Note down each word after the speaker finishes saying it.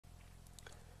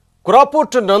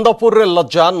कोरापुट नंदपुर रे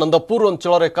लज्जा नंदपुर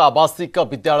अंचल एक आवासिक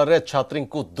विद्यालय छात्री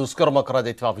को दुष्कर्म कर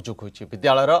अभियोग होइछि।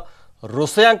 विद्यालय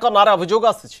रोसैया नारे अभियोग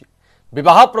आसी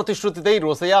विवाह प्रतिश्रुति दे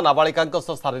रोसैया नाबालिका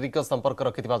शारीरिक संपर्क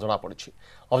रखिथिबा जणा पड़िछि।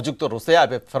 अभियुक्त रोसैया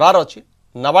एबे फरार अछि।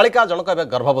 नाबालिका जनक एबे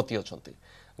गर्भवती अछंती।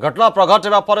 घटना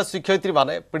प्रघट पर शिक्षयित्री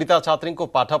माने पीड़िता छात्री को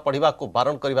पाठ पढ़ा को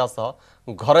बारण करने सह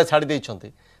घरे छाड़ी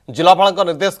देइछंती। जिलापाल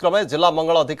निर्देश क्रमे जिला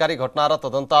मंगल अधिकारी घटनार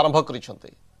तदंत आरंभ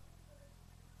करिछंती।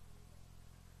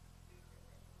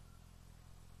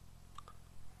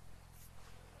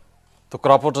 तो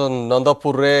कोरापुट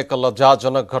नंदपुर रे एक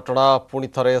लज्जाजनक घटना पुणी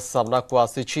थे सामना को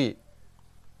आसी।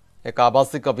 एक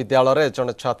आवासिक विद्यालय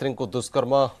जड़े छात्री को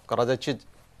दुष्कर्म कर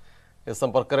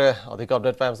संपर्क में अधिक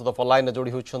अपडेट पाई सहित ऑनलाइन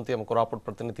जोड़ी होती कोरापुट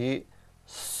प्रतिनिधि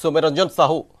सौम्यरंजन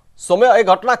साहू। सौम्य ए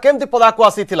घटना केमती पदा को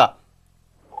आसी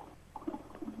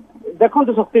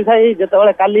देखो शक्ति साई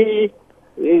जिते काली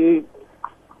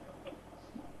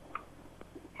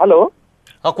हेलो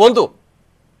हाँ कहतु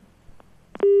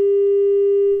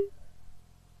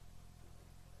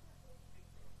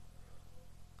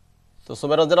तो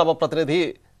सौम्यरंजन आम प्रतिनिधि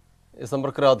ए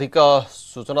संपर्क में अधिक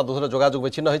सूचना दूसरे जोगाजोग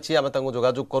विच्छिन्न होती आम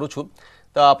जोगाजोग करुछु।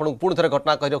 तो आपको पुणी थे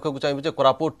घटना कही रखा चाहिए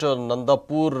कोरापुट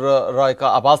नंदपुर एक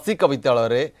आवासिक विद्यालय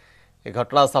रे एक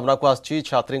घटना सामना को आसी।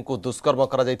 छात्री को दुष्कर्म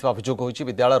कर अभियोग होइछि।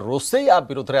 विद्यालय रोसैया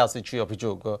विरुद्ध आसी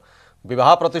अभियोग।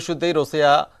 विवाह प्रतिश्रुति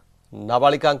रोसैया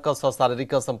नाबालिका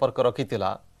शारीरिक संपर्क रखी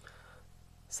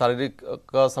शारीरिक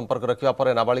संपर्क रखा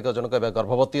पर नाबालिका जनक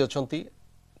गर्भवती अछंती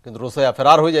किंतु रोसैया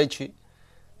फरार हो जाइछि।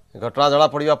 घटना जड़ा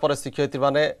पड़ा पर शिक्षयित्री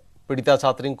माने पीड़िता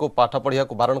छात्री को पाठ पढ़ा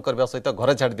को बारण करने सहित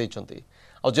घरे छाड़ी देइछंती।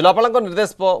 और जिलापाल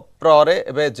निर्देश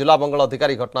पर जिला मंगल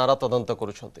अधिकारी घटनार तदंत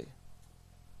करुछंती।